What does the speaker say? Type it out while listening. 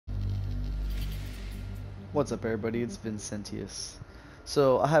What's up, everybody? It's Vincentius.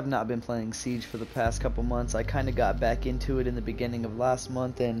 So, I have not been playing Siege for the past couple months. I kind of got back into it in the beginning of last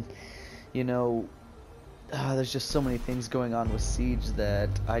month, and you know, there's just so many things going on with Siege that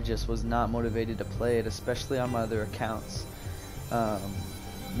I just was not motivated to play it, especially on my other accounts. Um,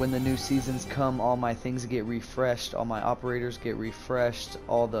 when the new seasons come, all my things get refreshed, all my operators get refreshed,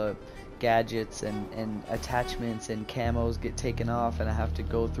 all the gadgets and attachments and camos get taken off, and I have to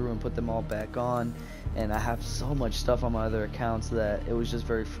go through and put them all back on, and I have so much stuff on my other accounts that it was just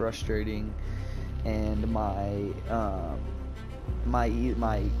very frustrating. And my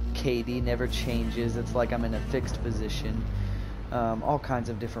KD never changes. It's like I'm in a fixed position. All kinds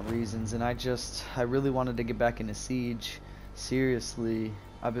of different reasons, and I really wanted to get back into Siege. Seriously,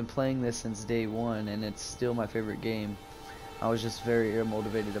 I've been playing this since day one, and it's still my favorite game. I was just very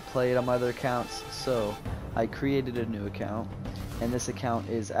motivated to play it on my other accounts, so I created a new account, and this account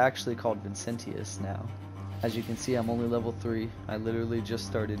is actually called Vincentius now. As you can see, I'm only level 3. I literally just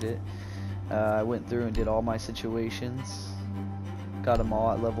started it. I went through and did all my situations, got them all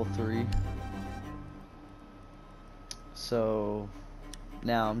at level 3. So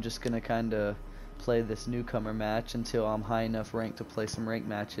now I'm just gonna kinda play this newcomer match until I'm high enough rank to play some rank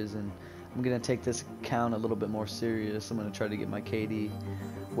matches, and I'm gonna take this account a little bit more serious. I'm gonna try to get my KD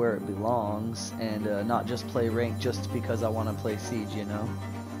where it belongs, and not just play rank just because I want to play Siege, you know.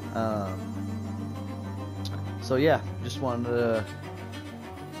 So yeah, just wanted to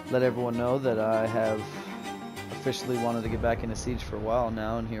let everyone know that I have officially wanted to get back into Siege for a while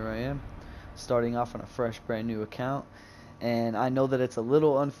now, and here I am, starting off on a fresh, brand new account. And I know that it's a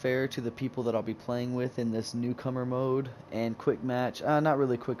little unfair to the people that I'll be playing with in this newcomer mode and quick match. Not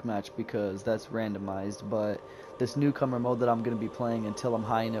really quick match because that's randomized, but this newcomer mode that I'm going to be playing until I'm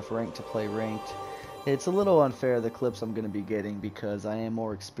high enough rank to play ranked. It's a little unfair, the clips I'm going to be getting, because I am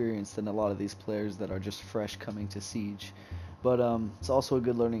more experienced than a lot of these players that are just fresh coming to Siege. But it's also a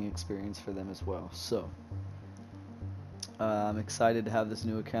good learning experience for them as well. So I'm excited to have this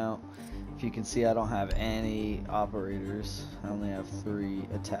new account. If you can see, I don't have any operators. I only have 3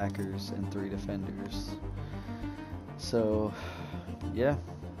 attackers and 3 defenders. So yeah,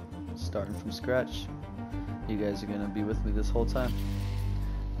 starting from scratch. You guys are gonna be with me this whole time.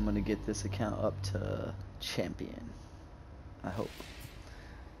 I'm gonna get this account up to champion. I hope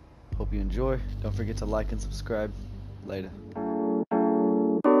you enjoy. Don't forget to like and subscribe. Later.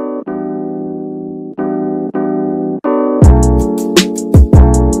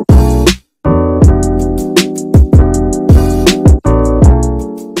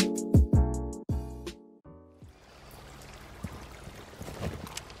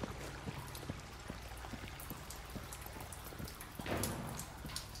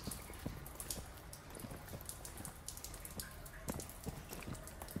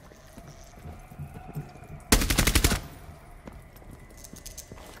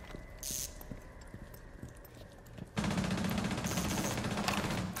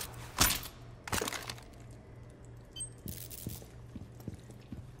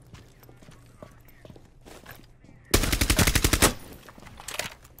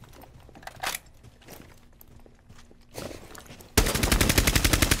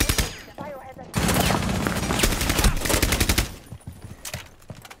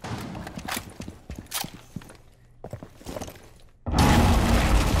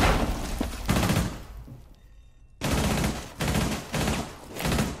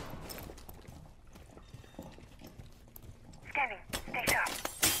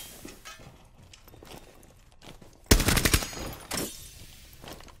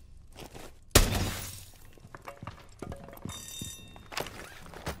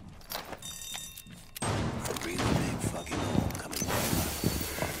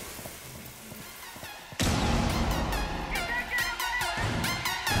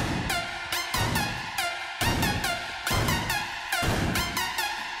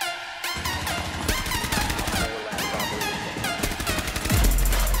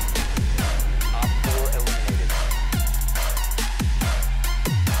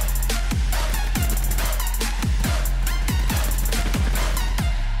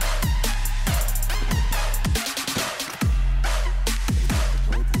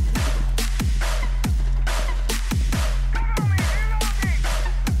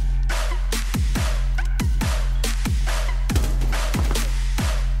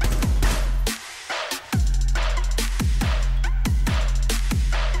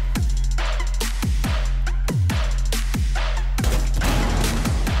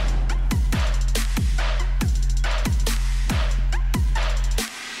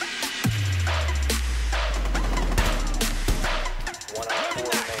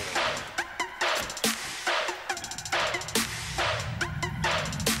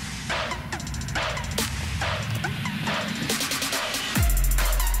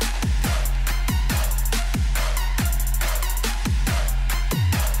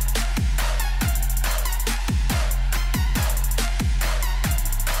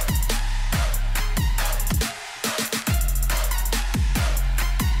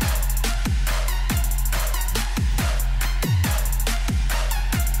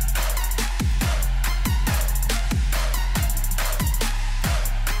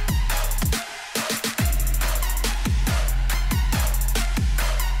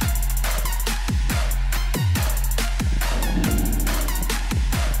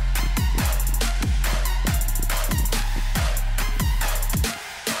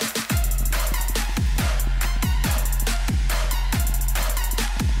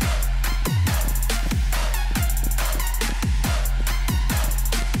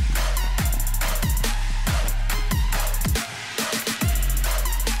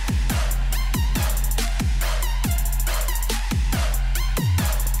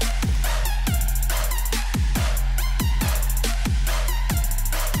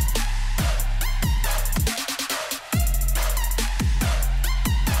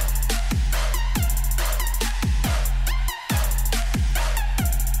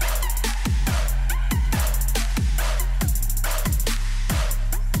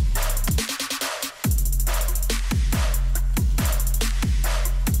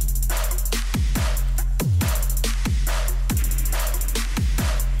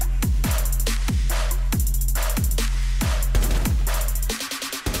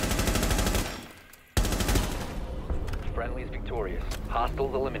 Friendly is victorious.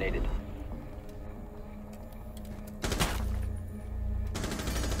 Hostiles eliminated.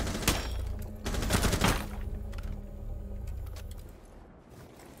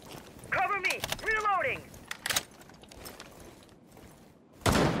 Cover me! Reloading!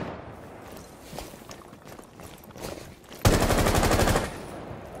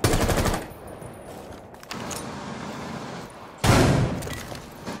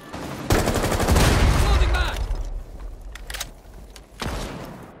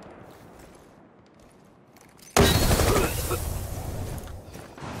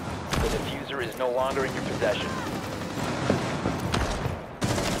 The diffuser is no longer in your possession.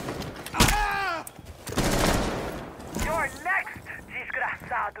 You're next,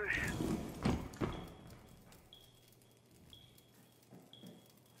 desgraçados!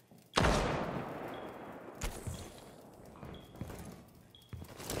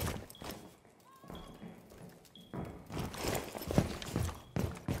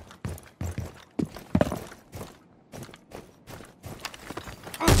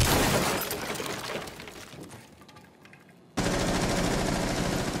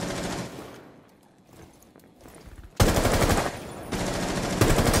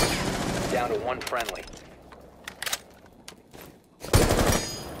 Down to one friendly.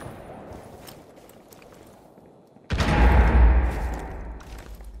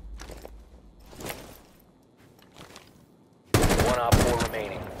 One op 4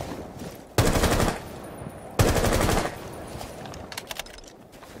 remaining.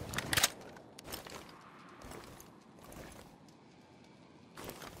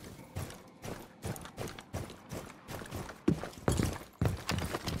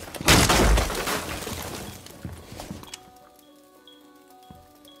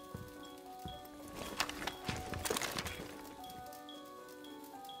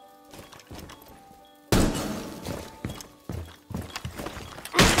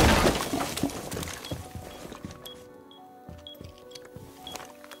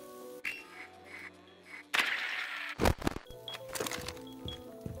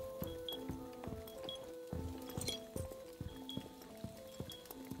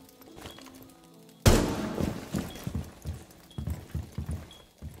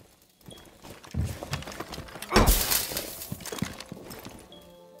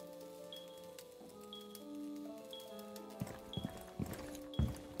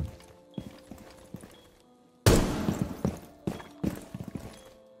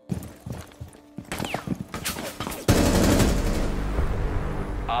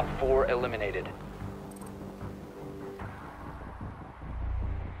 Op 4 eliminated.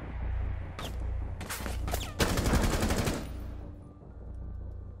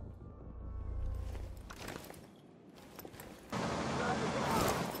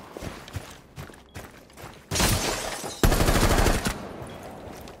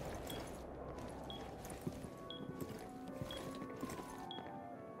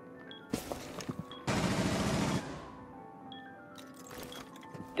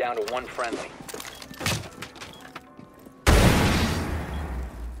 Down to one friendly.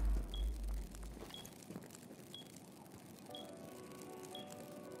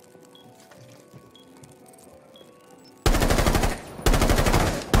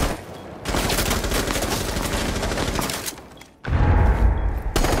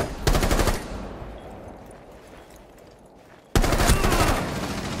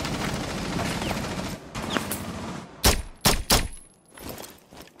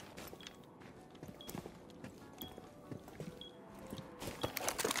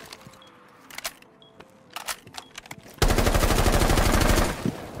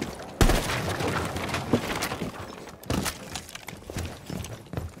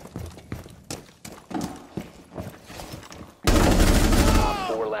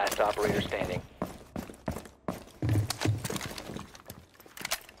 Last operator standing.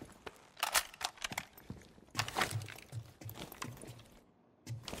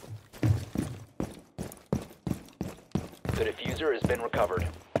 The diffuser has been recovered.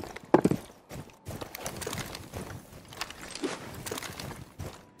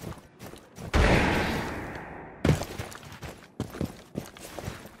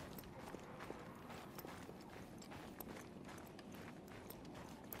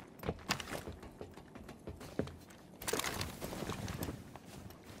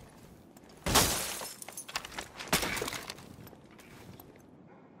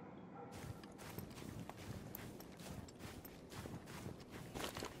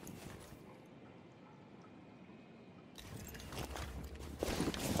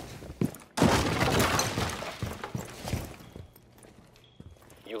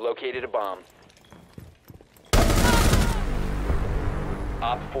 You located a bomb.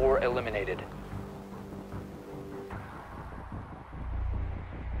 Op 4 eliminated.